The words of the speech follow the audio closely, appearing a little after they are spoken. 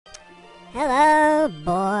Hello,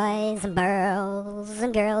 boys and girls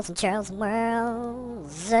and girls and churls and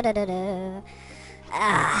whirls. Da-da-da-da.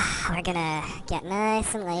 We're gonna get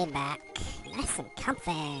nice and laid back, nice and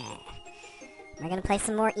comfy. We're gonna play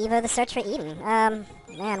some more E.V.O. The Search for Eden.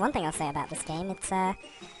 Man, one thing I'll say about this game, it's a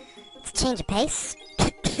change of pace.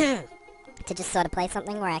 To just sort of play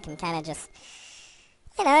something where I can kind of just,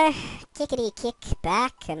 kickity kick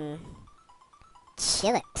back and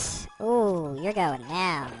chill it. Ooh, you're going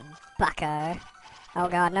down, bucko. Oh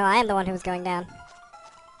god, no, I am the one who was going down.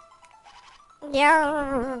 Maybe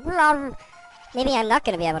I'm not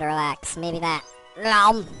gonna be able to relax. Maybe that.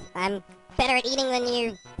 I'm better at eating than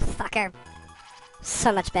you, fucker.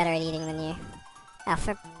 So much better at eating than you. Oh,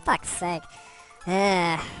 for fuck's sake.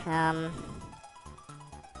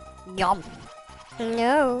 Yum.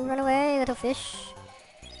 No, run away, little fish.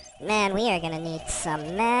 Man, we are gonna need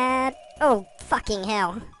some mad... Oh, fucking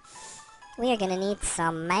hell. We are gonna need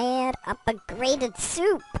some mad upgraded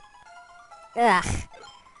soup. Ugh.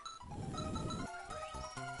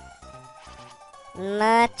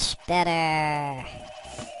 Much better.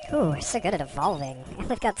 Ooh, we're so good at evolving. And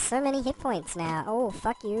we've got so many hit points now. Oh,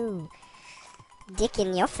 fuck you. Dick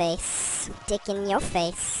in your face. Dick in your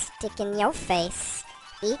face. Dick in your face.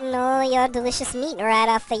 Eating all your delicious meat right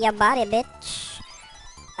off of your body, bitch.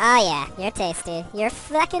 Oh yeah, you're tasty. You're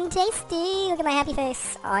fucking tasty. Look at my happy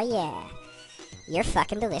face. Oh yeah. You're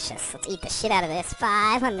fucking delicious. Let's eat the shit out of this.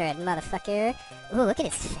 500, motherfucker. Ooh, look at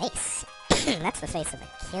his face. That's the face of a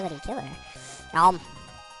killity killer. Nom.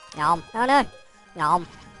 Nom. Oh no. Nom.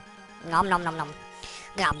 Nom nom nom nom.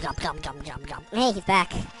 Nom nom nom nom nom nom. Hey, he's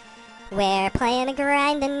back. We're playing a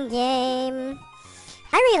grinding game.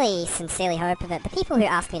 I really sincerely hope that the people who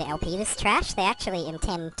ask me to LP this trash, they actually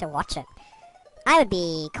intend to watch it. I would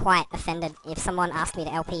be quite offended if someone asked me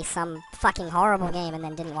to LP some fucking horrible game and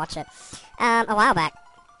then didn't watch it. A while back.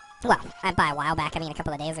 Well, by a while back, I mean a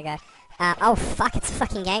couple of days ago. Oh fuck, it's a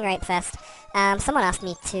fucking gang rape fest. Someone asked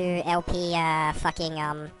me to LP,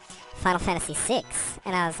 Final Fantasy VI,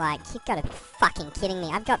 and I was like, you gotta be fucking kidding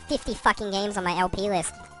me. I've got 50 fucking games on my LP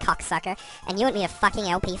list, cocksucker, and you want me to fucking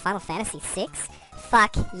LP Final Fantasy VI?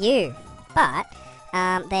 Fuck you. But,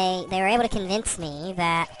 they were able to convince me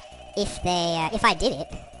that if I did it,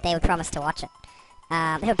 they would promise to watch it.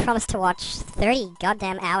 They would promise to watch 30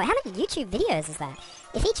 goddamn hours. How many YouTube videos is that?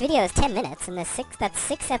 If each video is 10 minutes and that's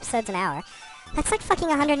 6 episodes an hour, that's like fucking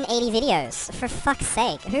 180 videos. For fuck's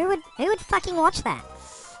sake. Who would fucking watch that?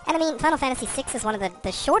 And I mean, Final Fantasy VI is one of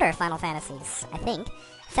the shorter Final Fantasies, I think.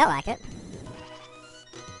 Felt like it.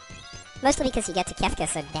 Mostly because you get to Kefka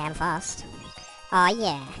so damn fast. Aw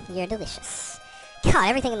yeah, you're delicious. God,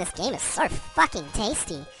 everything in this game is so fucking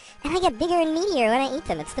tasty. And I get bigger and meatier when I eat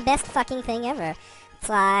them. It's the best fucking thing ever. It's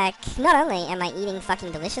like, not only am I eating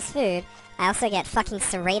fucking delicious food, I also get fucking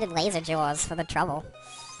serrated laser jaws for the trouble.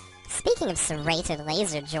 Speaking of serrated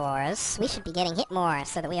laser jaws, we should be getting hit more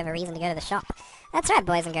so that we have a reason to go to the shop. That's right,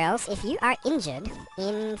 boys and girls. If you are injured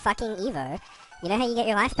in fucking E.V.O, you know how you get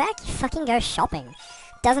your life back? You fucking go shopping.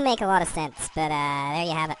 Doesn't make a lot of sense, but there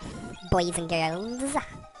you have it, boys and girls.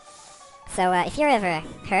 So if you're ever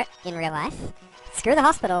hurt in real life, screw the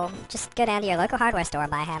hospital. Just go down to your local hardware store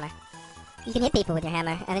and buy a hammer. You can hit people with your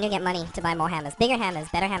hammer, and then you'll get money to buy more hammers. Bigger hammers,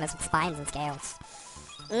 better hammers with spines and scales.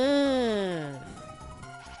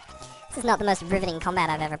 This is not the most riveting combat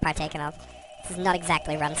I've ever partaken of. This is not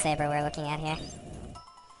exactly Run Saber we're looking at here.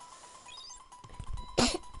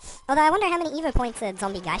 Although I wonder how many E.V.O points a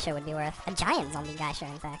zombie geisha would be worth. A giant zombie geisha,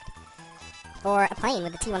 in fact. Or a plane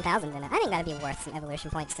with the T-1000 in it. I think that'd be worth some evolution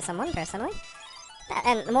points to someone, personally.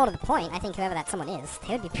 And more to the point, I think whoever that someone is,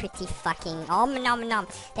 they would be pretty fucking...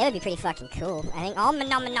 They would be pretty fucking cool. I think...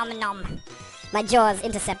 My jaws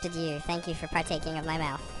intercepted you. Thank you for partaking of my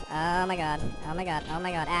mouth. Oh my god. Oh my god. Oh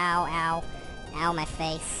my god. Ow, ow. Ow, my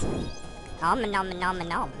face. Ah,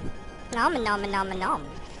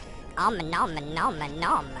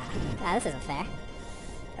 this isn't fair.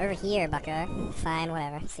 Over here, bucko. Fine,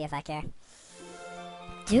 whatever. See if I care.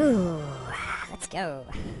 Dude, let's go.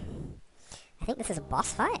 I think this is a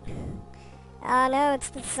boss fight. Oh no, it's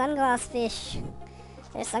the sunglass fish.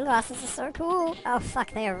 Their sunglasses are so cool. Oh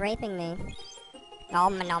fuck, they are raping me. No,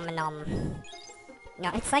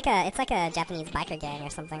 it's like a Japanese biker gang or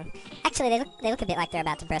something. Actually, they look a bit like they're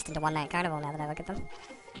about to burst into One Night Carnival now that I look at them.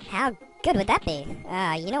 How good would that be?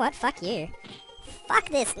 You know what? Fuck you. Fuck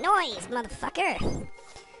this noise, motherfucker.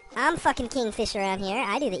 I'm fucking kingfish around here.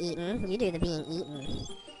 I do the eating. You do the being eaten.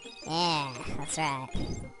 Yeah, that's right.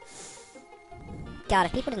 God,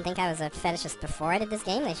 if people didn't think I was a fetishist before I did this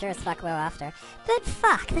game, they sure as fuck will after. But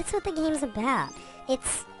fuck, that's what the game's about.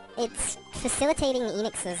 It's it's facilitating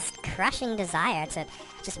Enix's crushing desire to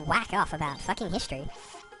just whack off about fucking history.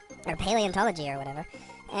 Or paleontology or whatever.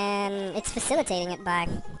 And it's facilitating it by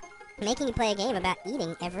making you play a game about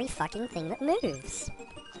eating every fucking thing that moves.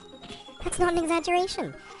 That's not an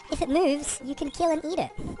exaggeration. If it moves, you can kill and eat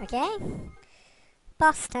it, okay?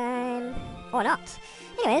 Boss time. Or not.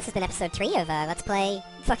 Anyway, this has been episode 3 of Let's Play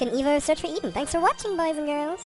fucking E.V.O. Search for Eden. Thanks for watching, boys and girls.